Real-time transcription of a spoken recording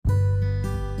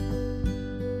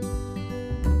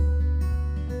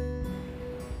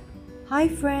Hi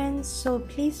friends, so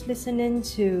please listen in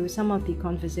to some of the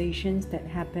conversations that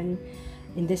happen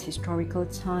in this historical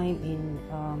time in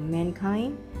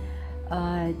mankind.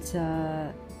 It's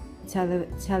a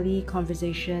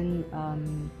tele-conversation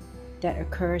that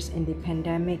occurs in the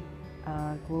pandemic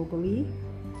globally.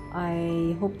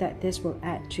 I hope that this will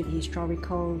add to the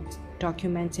historical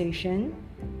documentation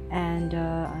and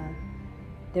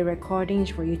the recordings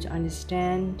for you to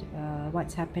understand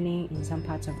what's happening in some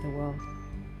parts of the world.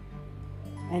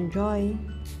 Enjoy!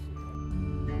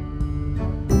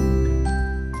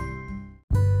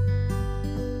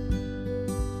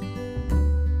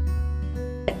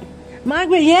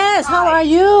 Margaret, yes, Hi. how are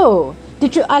you?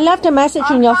 I left a message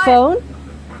in your fine. phone?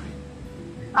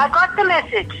 I got the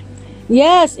message.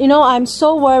 Yes, I'm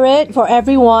so worried for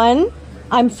everyone.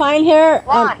 I'm fine here.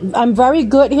 Why? I'm very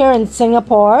good here in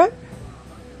Singapore.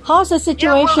 How's the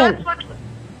situation?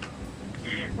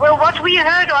 Well, what we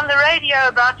heard on the radio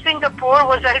about Singapore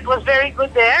was that it was very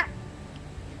good there.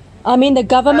 I mean, the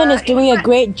government is doing a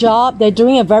great job. They're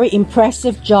doing a very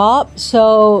impressive job.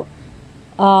 So,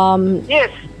 Yes.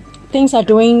 things are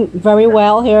doing very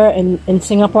well here in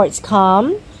Singapore. It's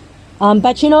calm.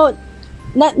 But, no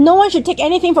one should take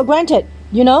anything for granted,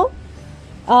 No,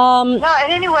 and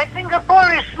anyway,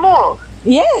 Singapore is small.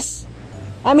 Yes.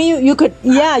 I mean, you could,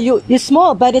 you're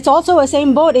small, but it's also a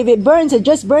same boat. If it burns, it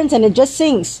just burns and it just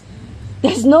sinks.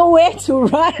 There's nowhere to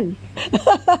run.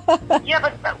 Yeah,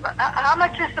 but how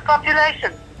much is the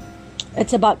population?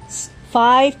 It's about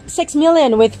 6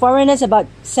 million with foreigners, about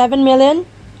 7 million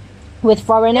with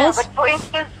foreigners. Yeah, but for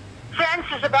instance, France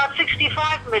is about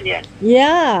 65 million.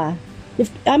 Yeah.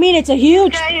 It's a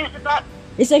huge, UK is about.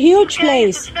 it's a huge UK is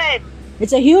place. the same.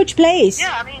 It's a huge place.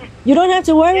 Yeah, I mean. You don't have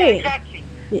to Yeah, worry. exactly.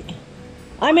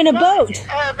 I'm in a boat.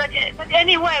 But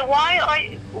anyway,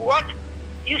 what?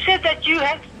 You said that you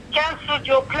had cancelled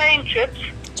your plane trips.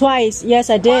 Twice. Yes,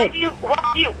 I Why did. do you,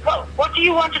 what do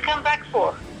you want to come back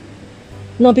for?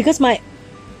 No, because my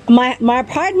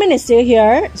apartment is still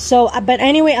here. So, but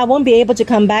anyway, I won't be able to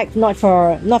come back. Not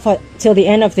for till the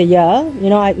end of the year.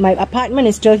 My apartment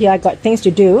is still here. I got things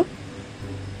to do.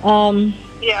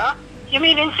 Yeah, you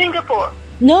mean in Singapore?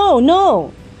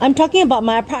 No. I'm talking about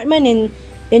my apartment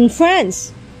in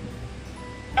France.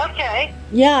 Okay.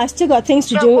 Yeah, I still got things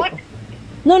to So do. what?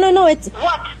 No. It's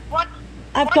What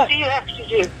I've what got do you have to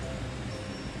do?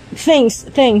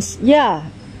 things. Yeah,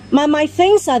 my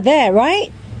things are there,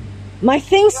 right? My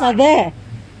things are there.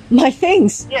 My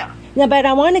things. Yeah. Yeah, but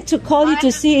I wanted to call you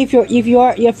to see if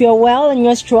you're well and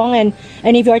you're strong and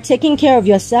if you're taking care of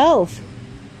yourself.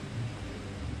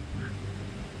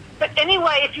 But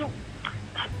anyway,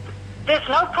 there's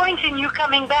no point in you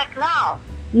coming back now.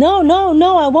 No,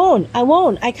 I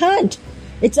won't. I can't.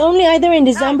 It's only either in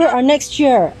December or next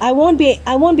year. I won't be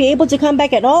able to come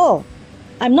back at all.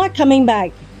 I'm not coming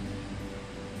back.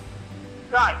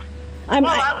 Right. So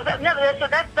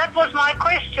that was my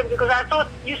question, because I thought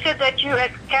you said that you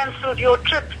had cancelled your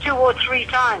trip 2 or 3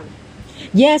 times.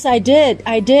 Yes, I did,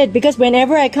 because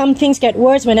whenever I come, things get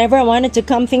worse. Whenever I wanted to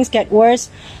come, things get worse.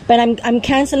 But I'm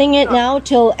canceling it now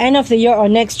till end of the year or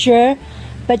next year.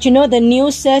 But the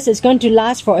news says it's going to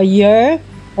last for a year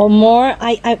or more.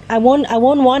 I won't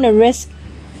want to risk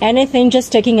anything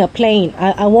just taking a plane.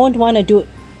 I won't want to do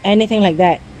anything like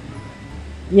that.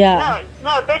 Yeah.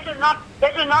 No, better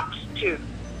not to.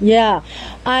 Yeah.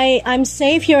 I'm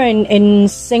safe here in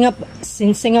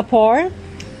Singapore.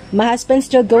 My husband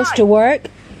still goes to work.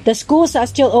 The schools are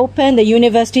still open. The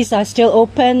universities are still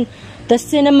open. The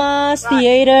cinemas,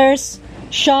 theaters,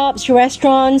 shops,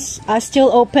 restaurants are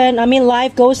still open. I mean,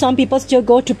 life goes on. People still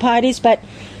go to parties, but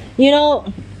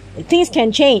things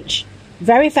can change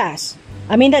very fast.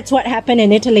 I mean, that's what happened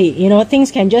in Italy. Things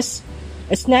can just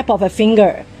a snap of a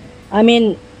finger. I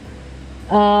mean,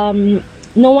 no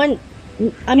one.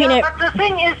 I mean, but the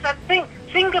thing is that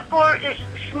Singapore is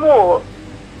small.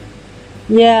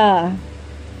 Yeah.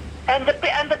 And the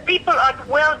people are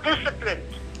well disciplined.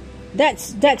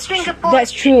 That's Singapore,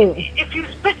 that's true. If you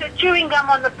spit a chewing gum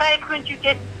on the pavement, you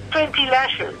get 20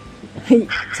 lashes.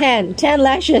 10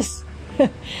 lashes.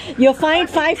 You're fined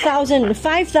 $5,000.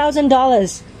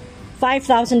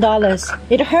 $5,000.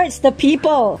 It hurts the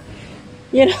people.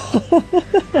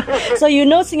 So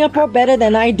Singapore better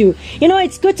than I do.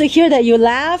 It's good to hear that you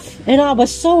laugh. I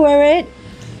was so worried,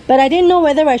 but I didn't know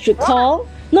whether I should call.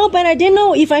 No, but I didn't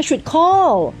know if I should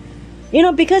call.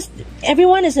 Because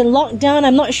everyone is in lockdown.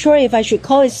 I'm not sure if I should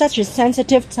call. It's such a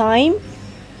sensitive time.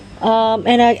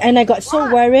 And I got so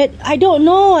worried. I don't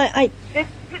know.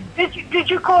 Did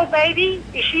you call baby?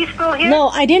 Is she still here? No,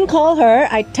 I didn't call her.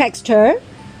 I text her.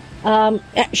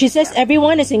 She says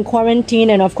everyone is in quarantine,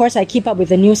 and of course I keep up with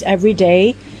the news every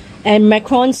day. And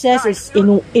Macron says it's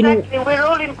in Exactly. We're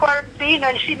all in quarantine,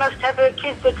 and she must have her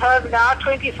kids at home now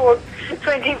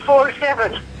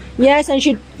 24/7. yes, and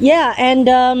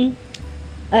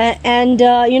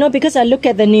you know, because I look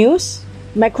at the news,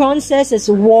 Macron says it's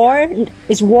war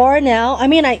now. I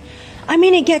mean,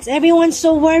 it gets everyone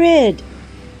so worried.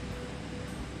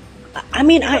 I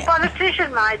mean, He's a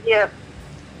politician, my dear.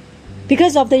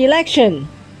 because of the election.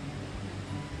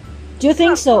 Do you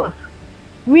think Of so? course.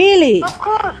 Really? Of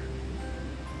course.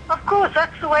 Of course,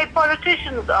 that's the way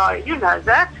politicians are. You know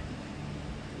that.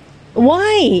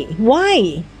 Why?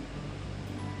 Why?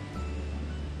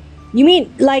 You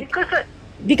mean like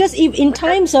Because if in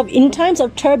times of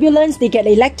turbulence they get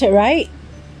elected, right?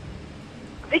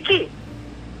 Vicky,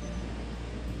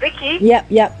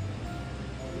 Yep.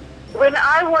 when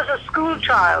I was a school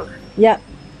child, Yep.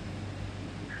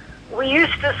 we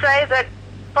used to say that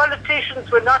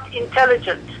politicians were not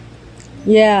intelligent.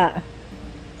 Yeah.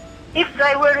 If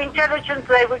they were intelligent,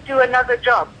 they would do another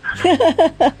job.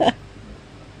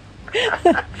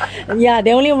 Yeah,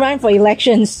 they only run for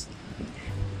elections.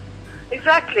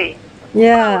 Exactly.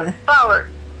 Yeah. Power.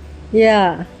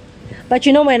 Yeah. But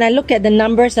you know, when I look at the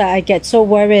numbers, I get so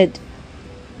worried.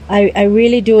 I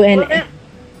really do. Well, I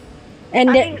And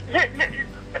mean,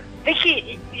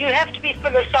 Vicky, you have to be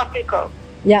philosophical.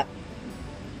 yeah.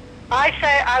 I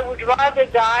say I would rather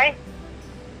die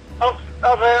of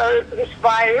this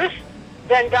virus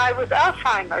than die with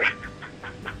Alzheimer's.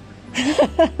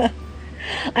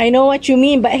 I know what you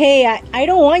mean, but hey, I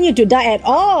don't want you to die at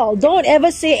all. Don't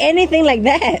ever say anything like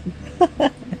that.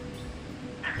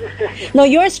 No,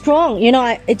 you're strong. You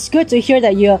know, it's good to hear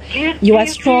that you are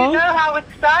strong. Do you know how it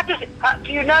started?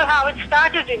 Do you know how it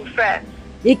started in France?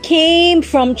 It came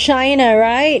from China,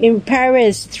 right? In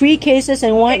Paris, 3 cases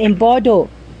and 1 in Bordeaux.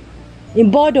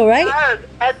 In Bordeaux, right? No,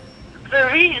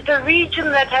 the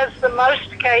region that has the most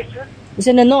cases It's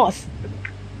in the north.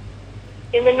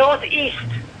 in the northeast,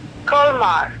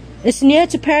 Colmar. It's near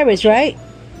to Paris, right?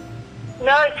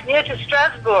 No, it's near to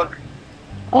Strasbourg.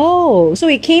 Oh, so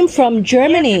it came from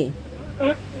Germany.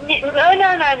 No.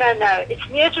 It's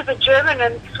near to the German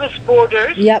and Swiss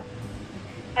borders. Yep.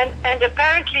 And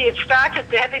apparently it started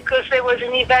there because there was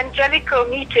an evangelical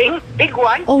meeting, big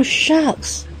one, Oh,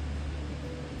 shucks.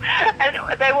 and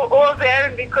they were all there,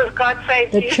 and because God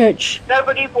saved The you, church.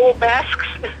 nobody wore masks.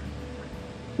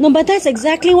 No, but that's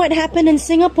exactly what happened in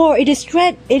Singapore. It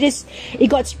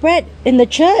got spread in the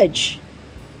church.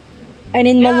 And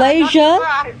in Yeah, I'm not Malaysia,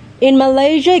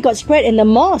 surprised. it got spread in the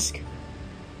mosque.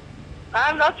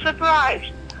 I'm not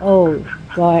surprised. Oh,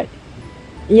 God.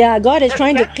 Yeah, God is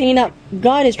trying to clean up.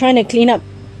 God is trying to clean it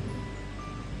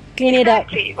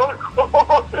up. Exactly.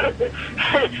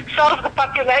 Solve the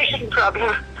population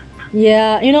problem.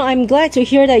 Yeah, you know, I'm glad to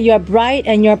hear that you're bright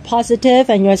and you're positive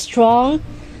and you're strong.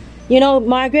 You know,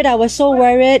 Margaret, I was so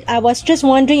worried. I was just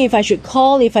wondering if I should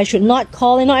call, if I should not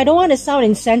call. You know, I don't want to sound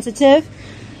insensitive.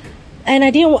 And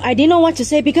I didn't know what to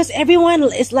say because everyone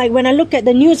is like, when I look at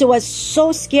the news, it was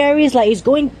so scary. It's like it's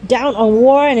going down on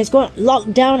war and it's going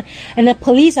locked down and the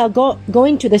police are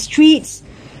going to the streets.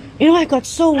 You know, I got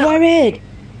so worried.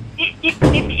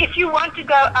 If you want to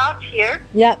go out here,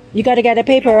 Yeah, you got to get a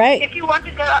paper, right? if you want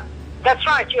to go out, that's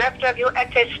right, you have to have your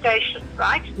attestation,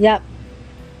 right? Yeah,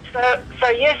 So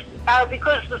yes,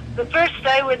 because the first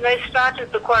day when they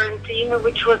started the quarantine,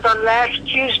 which was on last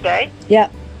Tuesday, yeah,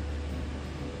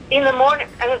 in the morning,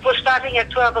 and it was starting at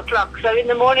 12 o'clock. So in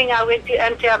the morning I went to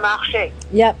Intermarché,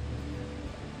 yeah,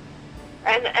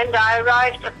 and I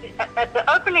arrived at the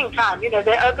opening time. You know,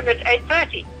 they open at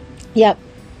 8:30, yeah.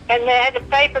 and they had a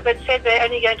paper that said they're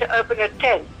only going to open at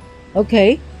 10.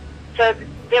 Okay. So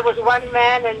there was one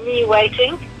man and me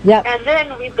waiting, Yeah, and then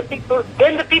the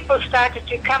people started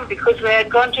to come because they had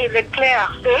gone to Leclerc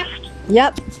first,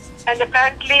 yep. and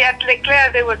apparently at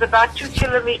Leclerc there was about 2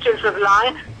 kilometers of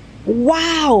line.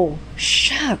 Wow,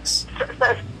 shucks.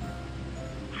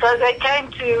 So they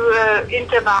came to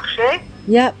Intermarché,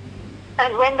 Yep,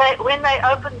 and when they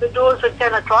opened the doors at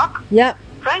 10 o'clock, yep.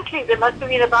 frankly, there must have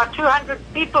been about 200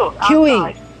 people Queuing.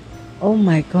 outside. Oh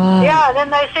my God. Yeah, and then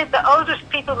they said the oldest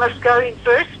people must go in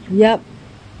first. Yep.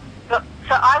 So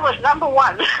I was number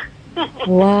 1.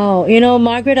 Wow. You know,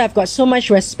 Margaret, I've got so much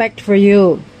respect for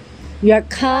you. You're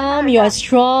calm, you're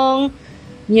strong,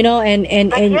 you know, and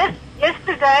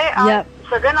Yesterday, Yep.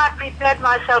 so then I prepared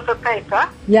myself a paper,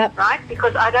 Yep, right?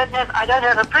 Because I don't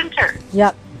have a printer,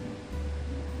 yep,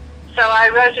 so I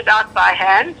wrote it out by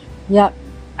hand. yep,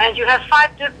 And you have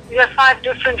 5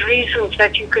 different reasons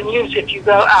that you can use if you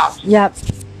go out. yep,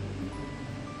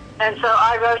 And so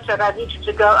I wrote that I needed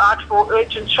to go out for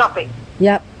urgent shopping,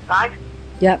 yep, right?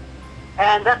 yep,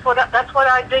 And that's what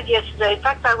I did yesterday. In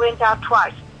fact, I went out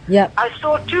twice. Yep. I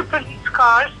saw 2 police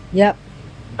cars, Yep.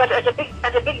 but at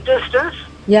a big distance.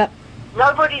 Yep.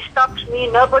 Nobody stopped me.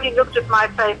 Nobody looked at my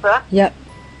paper. Yep.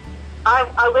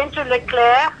 I went to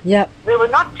Leclerc. Yep. There were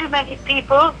not too many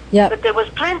people, Yep. but there was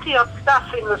plenty of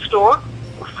stuff in the store,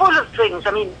 full of things.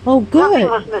 I mean, Oh, good. nothing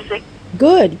was missing.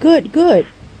 Good. Good. Good.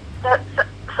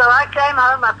 So I came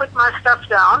home, I put my stuff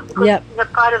down, because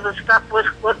Yep. part of the stuff was,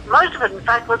 most of it, in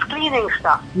fact, was cleaning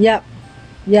stuff. Yep.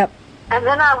 Yep. And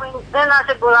then I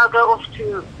said, well, I'll go off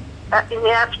to, in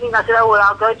the afternoon, I said, oh, well,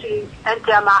 I'll go to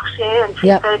Intermarché and see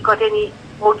Yep. if they've got any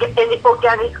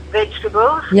organic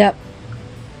vegetables. Yep.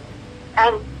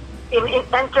 And in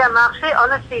Intermarché,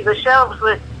 honestly, the shelves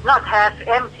were not half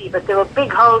empty, but there were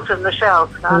big holes in the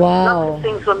shelves. Wow. Lots of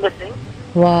things were missing.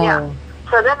 Wow. Yeah.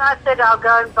 So then I said, I'll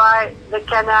go and buy the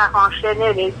Canard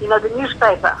Enchaîné, the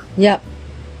newspaper. Yep.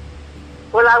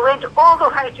 Well, I went all the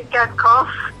way to Cannes,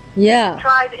 Yeah.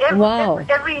 tried Wow.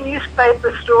 every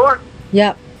newspaper store,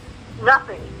 Yep.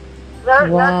 nothing. No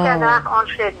Wow. Canard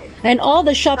Enchaîné. And all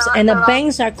the shops and the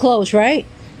banks are closed, right?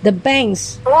 The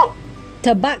banks. Oh,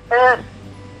 Tobacco.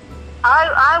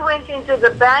 I went into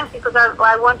the bank because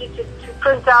I wanted to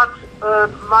print out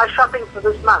my shopping for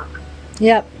this month,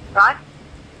 Yep. right?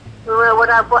 What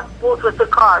I bought with the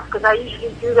card, because I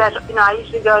usually do that. I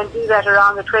usually go and do that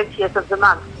around the 20th of the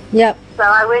month. Yep. So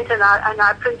I went and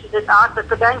I printed it out, but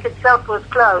the bank itself was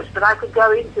closed. But I could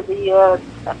go into the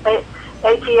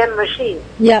ATM machine.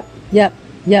 Yep. Yep.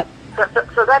 Yep.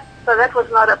 So that was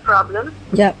not a problem.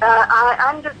 Yep.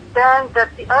 I understand that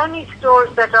the only stores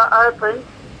that are open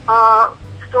are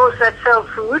stores that sell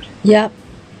food Yep.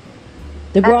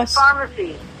 The and gross.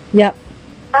 pharmacies Yep.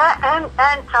 and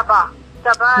tabac.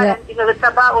 Yeah. And the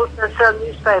tabac also sell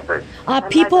newspapers. Are and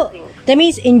people? magazines. That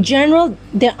means in general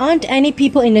there aren't any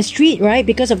people in the street, right?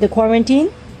 Because of the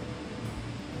quarantine.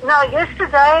 No,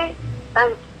 yesterday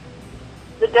and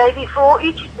the day before,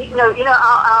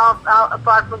 our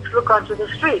apartments look onto the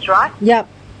street, right? Yep.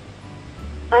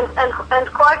 And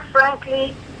quite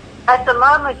frankly, at the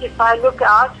moment, if I look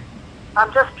out,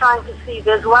 I'm just trying to see.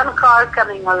 There's one car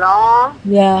coming along,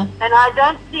 Yeah. and I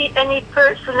don't see any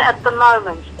person at the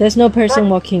moment. There's no person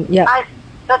walking. Yeah.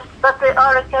 But there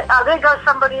are. There goes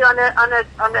somebody on a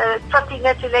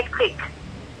trottinette electric.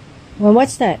 Well,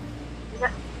 what's that?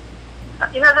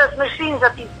 Those machines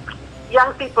that these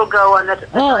young people go on. That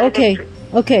Oh, are okay. electric.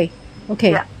 Okay.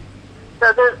 Okay. Yeah.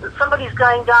 So somebody's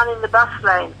going down in the bus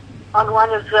lane on one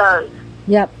of those.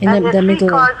 Yep. In And the there's 3 middle.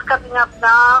 cars coming up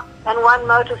now and 1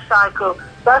 motorcycle.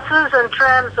 Buses and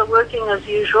trams are working as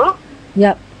usual.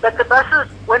 Yep. But the buses,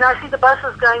 when I see the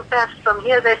buses going past from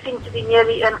here, they seem to be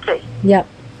nearly empty. Yep.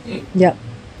 Yep.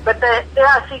 But there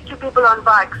I see 2 people on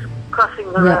bikes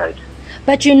crossing the Yeah. road.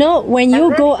 But when you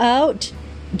then- go out,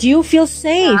 do you feel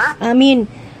safe? Yeah. I mean,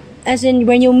 as in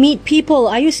when you meet people,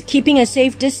 are you keeping a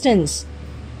safe distance?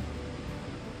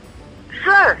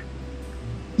 Sure.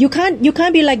 You can't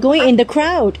be like going in the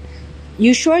crowd.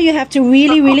 You sure you have to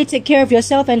really take care of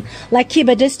yourself and like keep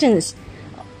a distance?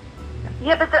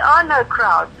 Yeah, but there are no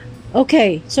crowds.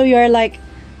 Okay, so you're like,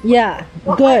 yeah,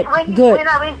 When good. When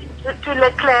I went to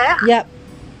Leclerc, Yep.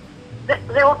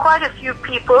 there were quite a few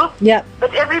people, Yep.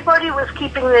 but everybody was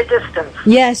keeping their distance.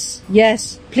 Yes.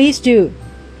 Please do.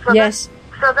 So Yes.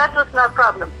 So that was no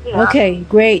problem. Okay,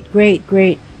 great.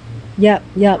 Yep.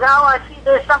 Now I see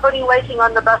there's somebody waiting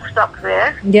on the bus stop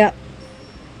there, Yep.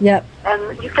 and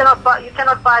you cannot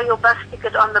buy your bus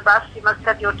ticket on the bus. You must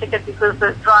have your ticket because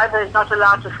the driver is not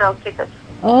allowed to sell tickets.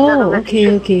 In other Oh, words, he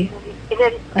okay.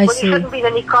 shouldn't- I He see. shouldn't be in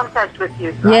any contact with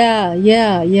you. Right?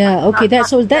 Yeah. Okay,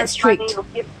 that's Money strict. or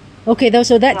give- Okay,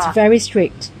 so that's Yeah. very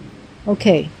strict.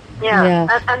 Okay. Yeah.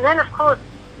 Yeah. And then of course,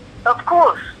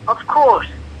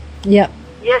 Yep.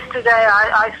 yesterday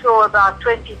I saw about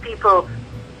 20 people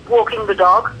walking the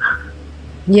dog.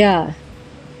 Yeah.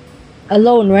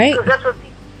 Alone, right? Because that's what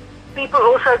people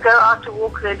also go out to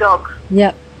walk their dogs.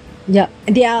 Yep.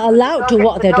 They are allowed to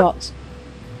walk their dogs.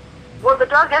 Well, the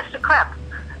dog has to crap.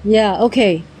 Yeah.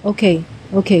 Okay.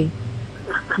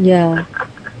 Yeah.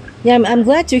 Yeah. I'm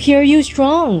glad to hear you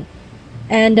strong.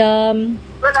 And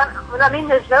Well, I mean,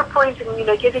 there's no point in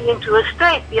getting into a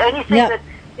state. The only thing Yeah.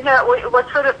 that what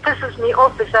sort of pisses me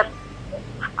off is that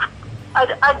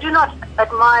I do not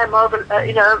admire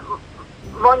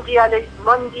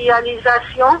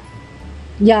mondialization.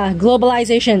 yeah,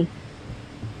 globalization.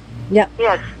 Yep.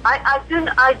 Yes,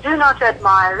 I do not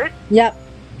admire it. Yep.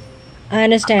 I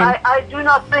understand. I do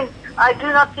not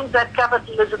think that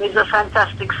capitalism is a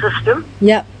fantastic system,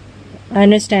 Yep. I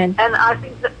understand. and I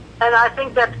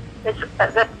think that it's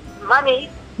that money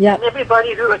Yep. and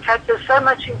everybody who attaches so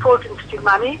much importance to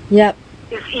money Yep.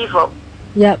 is evil.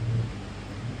 Yep.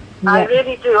 I Yep.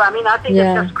 really do. I mean, I think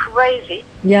Yeah. it's just crazy.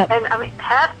 Yep. And I mean,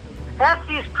 half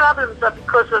these problems are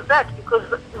because of that. Because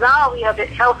now we have a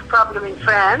health problem in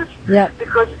France. Yep.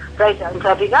 Because they don't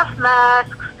have enough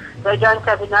masks, they don't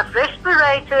have enough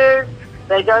respirators,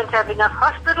 they don't have enough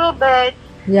hospital beds.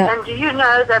 Yep. And do you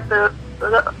know that the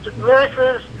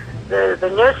nurses,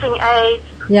 the nursing aides,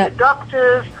 Yep. the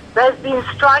doctors, they've been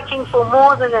striking for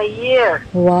more than a year,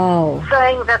 Wow.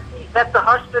 saying that the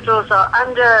hospitals are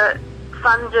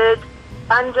underfunded,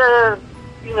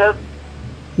 what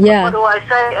Yeah. do I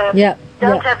say? Yep.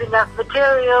 Don't Yep. have enough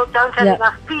material, don't have Yep.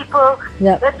 enough people.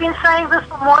 Yep. They've been saying this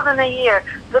for more than a year.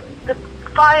 The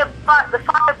fire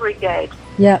brigade,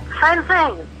 Yep. same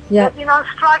thing. Yep. They've been on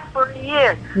strike for a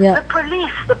year. Yep. The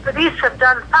police have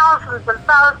done thousands and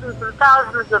thousands and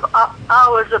thousands of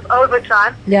hours of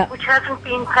overtime, Yep. which hasn't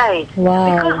been paid.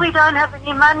 Wow. Because we don't have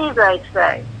any money, they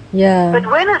say. Yeah. But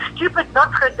when a stupid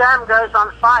Notre Dame goes on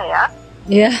fire,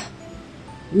 Yeah.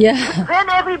 Yeah. then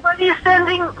everybody's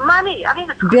sending money. I mean,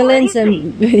 it's Billions crazy.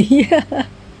 and yeah.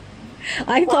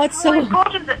 I thought What's more so.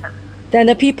 important Than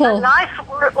the than people. life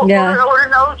or Yeah. or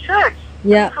an old church.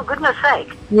 Yeah. For goodness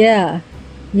sake. Yeah.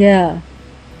 Yeah.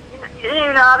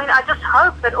 I mean, I just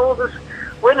hope that all this,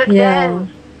 when it Yeah.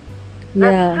 ends,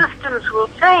 Yeah. that systems will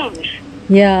change.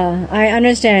 Yeah. I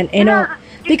understand. You know,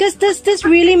 because this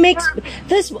really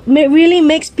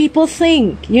makes people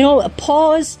think. You know,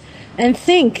 pause and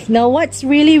think. Now, what's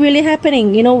really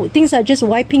happening? You know, things are just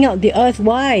wiping out the earth.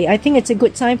 Why? I think it's a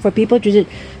good time for people to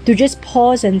just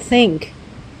pause and think.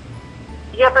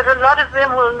 Yeah, but a lot of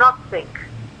them will not think.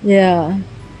 Yeah.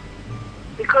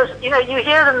 Because, you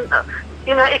hear them,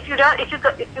 if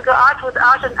you go out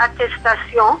without an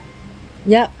attestation,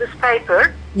 Yep. this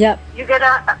paper, Yep. you get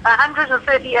a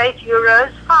 138 euros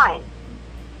fine.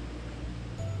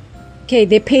 Okay,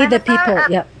 they pay And the the par-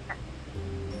 people. Yep.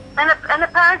 And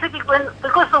apparently,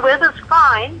 because the weather's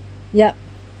fine, Yep.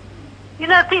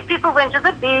 people went to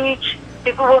the beach,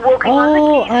 people were walking on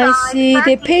Oh, the quayside. I see. They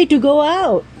Apparently- pay to go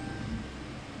out.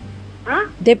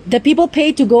 Hmm? The people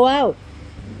pay to go out.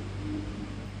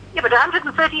 Yeah, but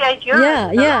 138 euros.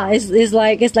 Yeah, is a yeah.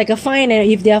 lot. It's like a fine,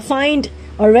 and if they are fined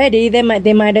already, they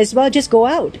might as well just go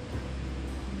out.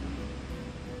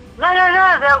 No.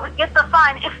 They'll get the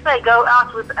fine if they go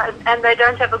out and they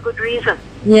don't have a good reason.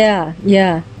 Yeah,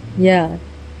 yeah, yeah,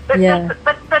 But, yeah.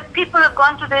 but people have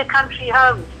gone to their country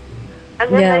homes.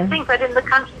 And then Yeah. they think that in the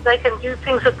country they can do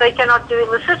things that they cannot do in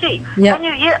the city. Yeah. And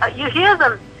you hear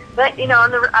them.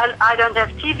 I don't have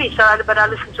TV, but I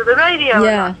listen to the radio.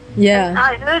 Yeah, And yeah,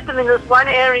 I heard them in this one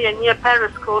area near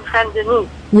Paris called Saint Denis.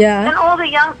 And yeah. all the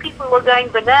young people were going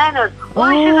bananas.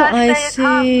 Why Oh, should I I stay at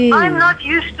see. home? I'm not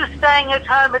used to staying at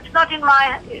home. It's not in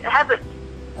my habit.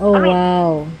 Oh, I mean-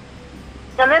 wow.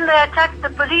 And then they attacked the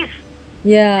police.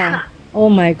 Yeah. Oh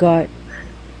my God.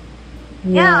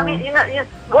 Yeah, I mean,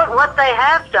 what they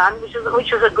have done,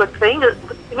 which is a good thing. Is,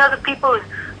 the people,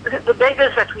 the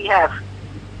beggars that we have.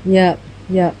 Yeah,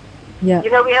 yeah, yeah,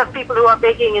 We have people who are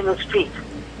begging in the street.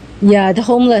 yeah. The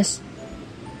homeless.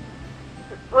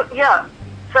 Well, yeah.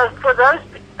 So for those,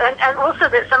 and also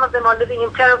that some of them are living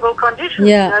in terrible conditions.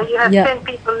 Yeah, You have yeah. 10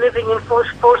 people living in four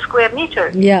square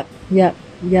meters. Yeah, yeah,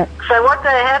 yeah. So what they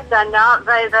have done now,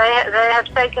 they have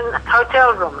taken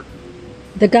hotel rooms.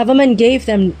 The government gave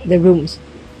them the rooms.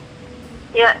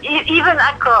 Yeah, even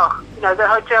Accor, the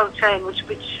hotel chain, which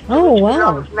Oh, wow.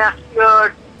 belongs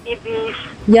Mercure, Ibis.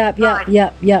 Yep, yep, Right.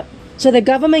 yep, yep. So the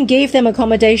government gave them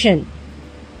accommodation.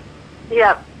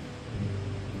 Yeah,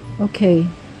 Okay.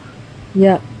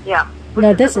 Yep. yeah.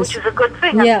 No, this is- Which is a good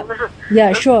thing. I Yeah. mean, this is-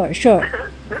 Yeah, sure, sure.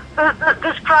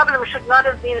 This problem should not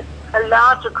have been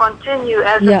allowed to continue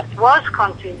as Yeah. it was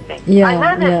continuing. Yeah, I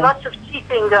know there's yeah. lots of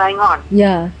cheating going on.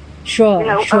 Yeah, sure,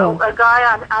 sure. A guy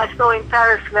I saw in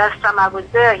Paris last time I was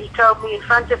there, he told me in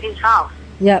front of his house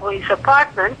Yep, or his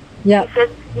apartment, yep. he said,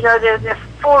 there are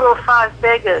 4 or 5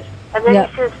 beggars. And then Yeah.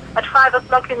 he says, at 5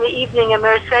 o'clock in the evening, a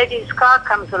Mercedes car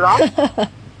comes along.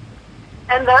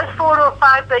 And those 4 or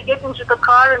 5, they get into the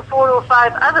car, and 4 or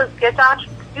 5 others get out to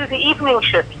do the evening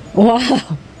shift. Wow.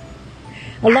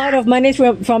 A lot of money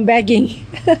from begging.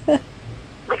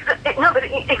 No, but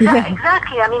Yeah.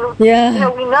 exactly. I mean, Yeah.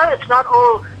 we know it's not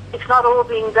all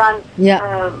being done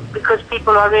Yeah. because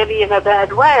people are really in a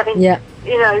bad way. I mean, Yeah.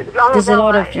 long There's a ago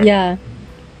lot of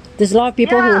There's a lot of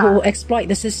people Yeah. who exploit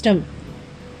the system.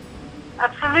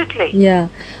 Absolutely. Yeah.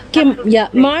 Okay, yeah,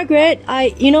 Absolutely. Margaret,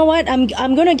 you know what? I'm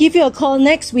gonna give you a call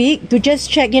next week to just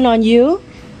check in on you.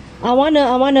 I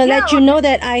wanna let you know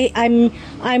that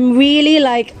I'm really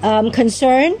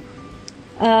concerned.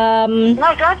 No,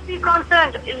 don't be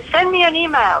concerned. Send me an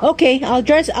email. Okay, I'll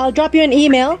drop you an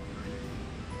email.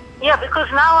 Yeah, because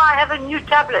now I have a new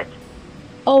tablet.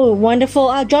 Oh, wonderful.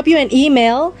 I'll drop you an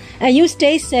email and you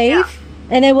stay safe. Yeah.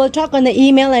 And then we'll talk on the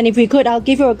email, and if we could, I'll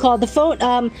give you a call. The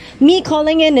phone, me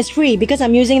calling in is free because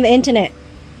I'm using the internet.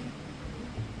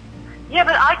 Yeah,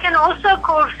 but I can also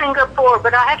call Singapore,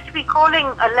 but I have to be calling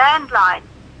a landline,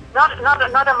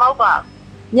 not a mobile.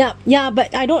 Yeah,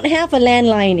 but I don't have a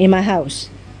landline in my house.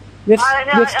 We've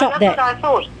stopped that's that. what I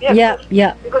thought. Yeah, Yeah,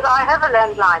 yeah, because I have a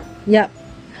landline. yeah.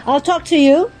 I'll talk to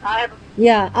you. I have.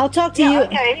 Yeah, I'll talk to you.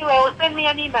 Okay. Anyway, well, send me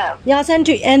an email. Yeah, I'll send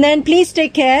to you. And then please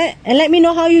take care and let me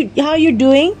know how you're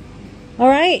doing. All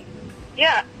right?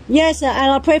 Yeah. Yes,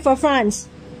 and I'll pray for France.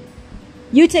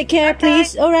 You take care, Okay.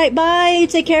 please. All right, bye. You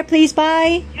take care, please.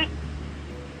 Bye.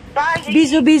 Bye.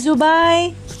 Bisous, bisous,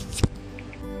 bye.